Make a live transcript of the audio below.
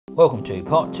Welcome to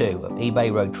part 2 of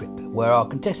eBay Road Trip, where our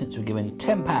contestants were given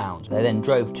 £10. They then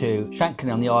drove to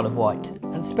Shanklin on the Isle of Wight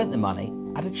and spent the money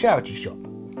at a charity shop.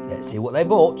 Let's see what they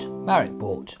bought. Marek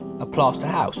bought a plaster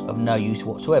house of no use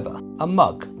whatsoever, a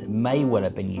mug that may well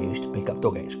have been used to pick up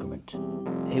dog excrement.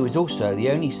 He was also the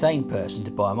only sane person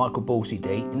to buy a Michael Ball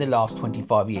CD in the last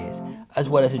 25 years, as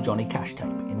well as a Johnny Cash tape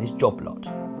in this job lot.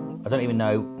 I don't even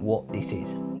know what this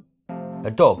is. A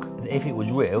dog that, if it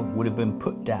was real, would have been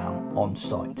put down on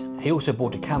sight. He also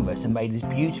bought a canvas and made his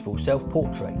beautiful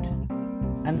self-portrait.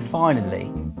 And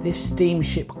finally, this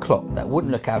steamship clock that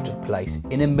wouldn't look out of place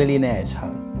in a millionaire's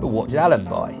home. But what did Alan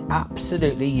buy?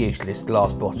 Absolutely useless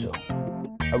glass bottle.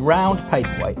 A round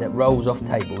paperweight that rolls off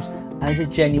tables and is a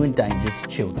genuine danger to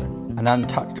children. An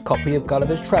untouched copy of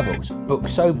Gulliver's Travels, book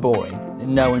so boring that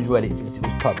no one's read it since it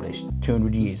was published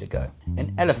 200 years ago.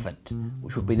 An elephant,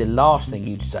 which would be the last thing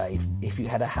you'd save if you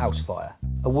had a house fire.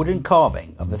 A wooden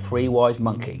carving of the 3 wise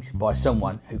monkeys by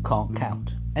someone who can't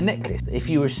count. A necklace that if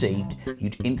you received,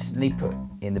 you'd instantly put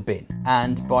in the bin.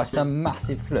 And by some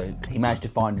massive fluke, he managed to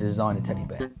find a designer teddy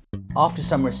bear. After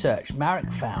some research,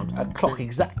 Marek found a clock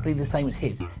exactly the same as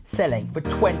his, selling for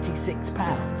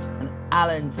 £26. And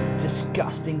Alan's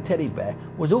disgusting teddy bear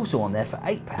was also on there for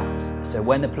 £8. So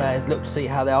when the players looked to see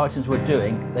how their items were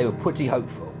doing, they were pretty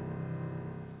hopeful.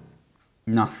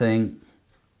 Nothing.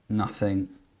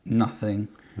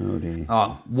 Oh dear.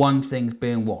 Oh, one thing's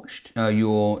being watched.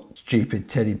 Your stupid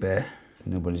teddy bear.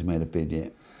 Nobody's made a bid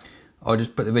yet. I'll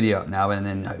just put the video up now and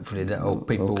then hopefully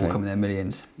people will come in their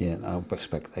millions. Yeah, I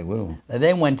expect they will. They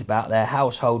then went about their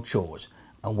household chores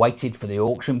and waited for the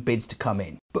auction bids to come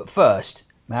in. But first,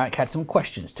 Marek had some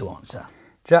questions to answer.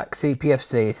 Jack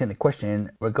CPFC sent a question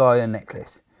in regarding a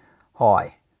necklace.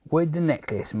 Hi, would the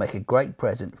necklace make a great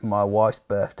present for my wife's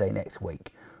birthday next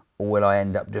week, or will I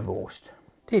end up divorced?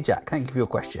 Dear Jack, thank you for your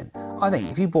question. I think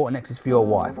if you bought a necklace for your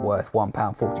wife worth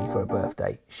 £1.40 for a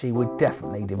birthday, she would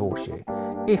definitely divorce you.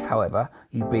 If, however,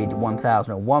 you bid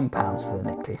 £1,001 for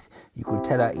the necklace, you could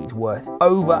tell her it's worth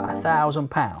over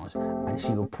 £1,000 and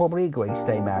she will probably agree to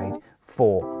stay married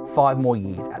for 5 more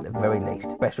years at the very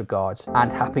least. Best regards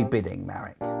and happy bidding,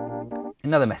 Marek.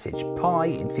 Another message.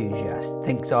 Pie Enthusiast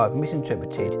thinks I've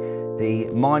misinterpreted the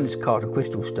Miner's Cart of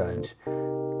Crystal Stones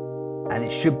and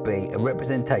it should be a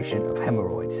representation of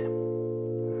hemorrhoids.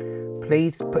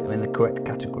 Please put them in the correct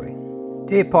category.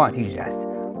 Dear Pie Enthusiast,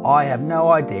 I have no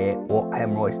idea what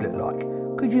hemorrhoids look like.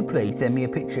 Could you please send me a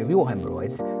picture of your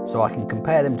hemorrhoids so I can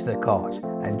compare them to the cart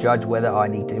and judge whether I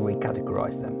need to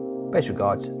recategorise them? Best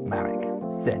regards, Marek.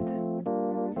 Send.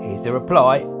 Here's the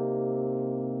reply.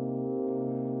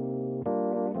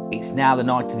 It's now the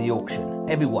night of the auction.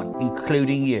 Everyone,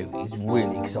 including you, is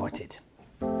really excited.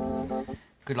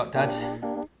 Good luck, Dad.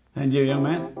 And you, young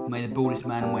man? May the baldest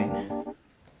man win.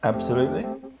 Absolutely.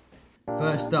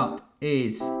 First up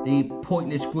is the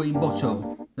pointless green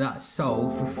bottle that's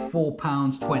sold for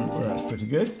 £4.20. That's pretty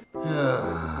good.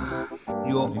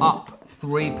 You're up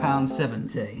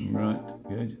 £3.70. Right,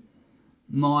 good.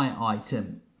 My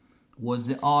item was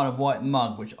the Isle of Wight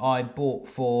mug, which I bought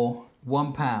for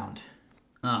 £1.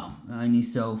 Oh, I only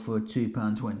sold for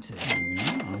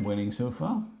 £2.20. Yeah, I'm winning so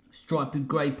far. Striped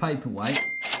grey paperweight.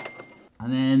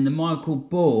 And then the Michael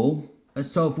Ball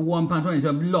has sold for £1.20, so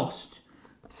I've lost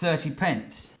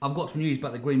 30p. I've got some news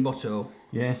about the green bottle.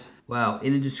 Yes. Well,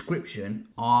 in the description,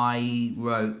 I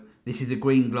wrote, this is a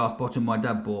green glass bottle my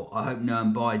dad bought. I hope no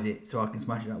one buys it so I can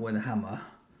smash it up with a hammer.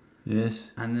 Yes.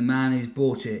 And the man who's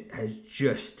bought it has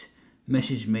just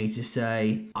messaged me to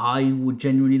say, I would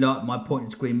genuinely like my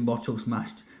pointless green bottle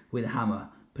smashed with a hammer.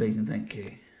 Please and thank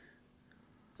you.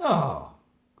 Oh,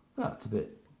 that's a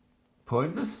bit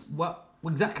pointless. Well,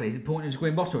 exactly. It's a pointless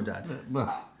green bottle, Dad.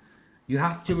 Well, You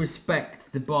have to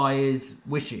respect the buyer's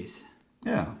wishes.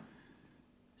 yeah.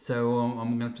 So I'm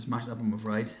going to have to smash it up, I'm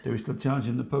afraid. Do we still charge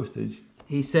him the postage?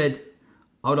 He said,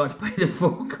 I would like to pay the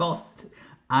full cost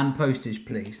and postage,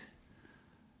 please.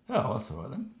 Oh, that's all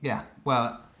right then. Yeah,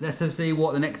 well, let's see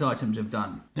what the next items have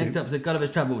done. Next up is the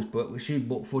Gulliver's Travels book, which you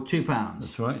bought for £2.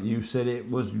 That's right. You said it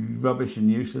was rubbish and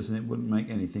useless and it wouldn't make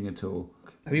anything at all.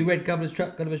 Have you read Gulliver's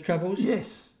Travels?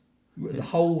 Yes. The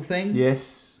whole thing?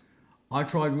 Yes. I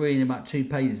tried reading about 2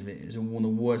 pages of it. It's one of the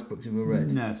worst books I've ever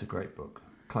read. No, it's a great book.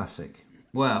 Classic.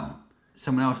 Well,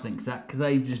 someone else thinks that because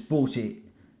they've just bought it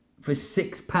for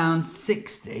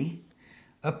 £6.60,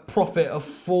 a profit of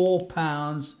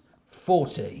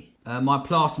 £4.40. My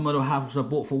plaster model house I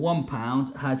bought for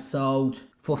 £1 has sold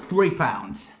for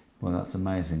 £3. Well, that's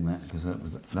amazing, that, because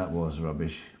that was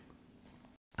rubbish.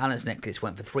 Alan's necklace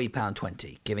went for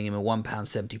 £3.20, giving him a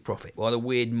 £1.70 profit, while the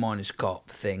weird miner's cart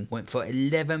thing went for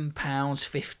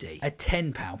 £11.50, a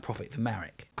 £10 profit for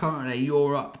Marek. Currently,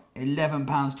 you're up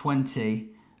 £11.20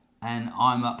 and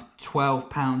I'm up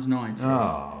 £12.90.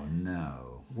 Oh,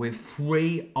 no. With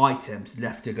 3 items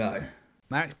left to go.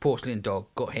 Marek's porcelain dog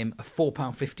got him a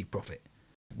 £4.50 profit,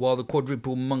 while the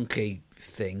quadruple monkey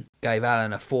thing gave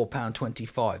Alan a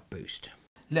 £4.25 boost.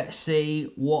 Let's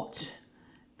see what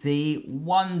the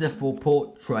wonderful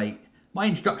portrait, my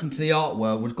introduction to the art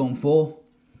world, was gone for.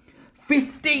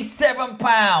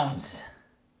 £57!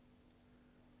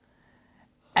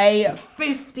 A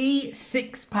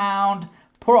 £56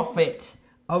 profit,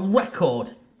 a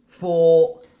record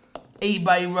for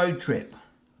eBay Roadtrip.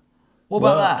 What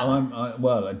about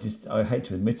that? I hate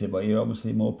to admit it, but you're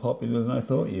obviously more popular than I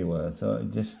thought you were. So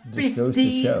it just goes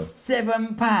to show.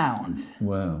 £57.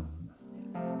 Well.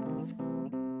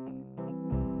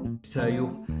 So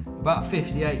you're about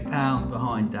 £58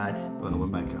 behind, Dad. Well, we'll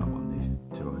make it up on these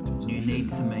 2 items. You need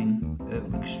something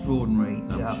extraordinary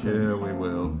to happen. Sure we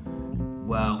will.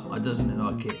 Well, it doesn't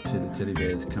look like it. See the teddy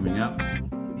bears coming up.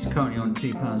 It's currently on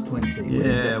 £2.20.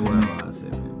 Yeah, well, that's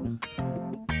it.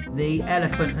 The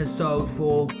elephant has sold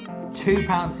for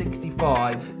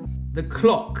 £2.65. The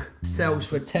clock sells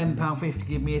for £10.50,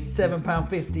 give me a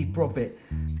 £7.50 profit.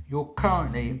 You're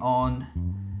currently on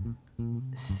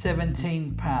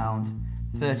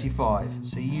 £17.35.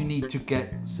 So you need to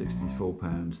get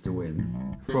 £64 to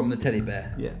win. From the teddy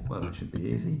bear. Yeah, well, that should be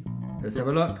easy. Let's have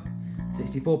a look.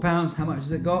 £64. How much has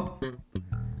it got?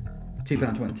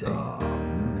 £2.20. Oh,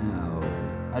 no.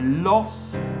 A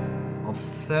loss of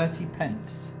 30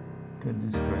 pence.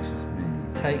 Goodness gracious me.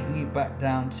 Taking you back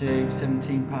down to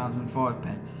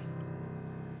 £17.05.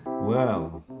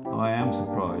 Well, I am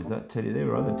surprised. There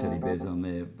were other teddy bears on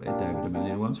there, David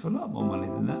Emanuel ones, for a lot more money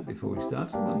than that before we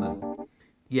started, weren't there?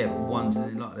 Yeah, but ones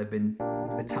that look like they've been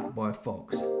attacked by a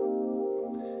fox.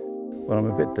 Well, I'm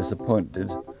a bit disappointed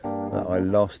that I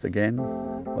lost again,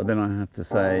 but then I have to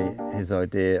say his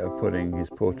idea of putting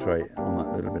his portrait on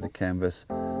that little bit of canvas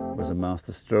was a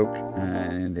masterstroke,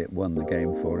 and it won the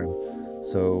game for him.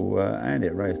 So, and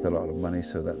it raised a lot of money,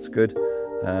 so that's good,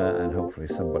 and hopefully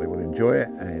somebody will enjoy it.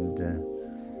 And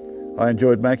I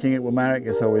enjoyed making it with Marek.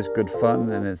 It's always good fun,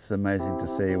 and it's amazing to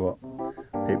see what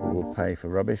people will pay for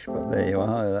rubbish. But there you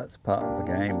are. That's part of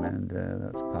the game, and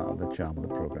that's part of the charm of the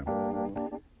programme.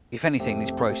 If anything,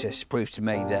 this process proves to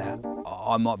me that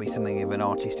I might be something of an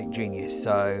artistic genius,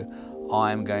 so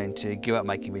I'm going to give up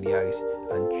making videos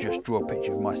and just draw a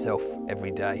picture of myself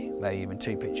every day, maybe even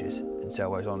 2 pictures, and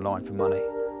sell those online for money.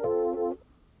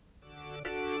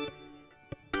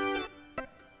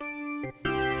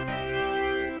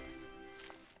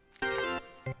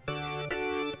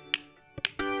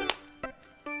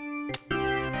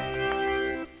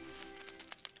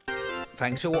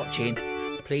 Thanks for watching.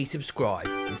 Please subscribe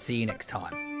and see you next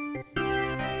time.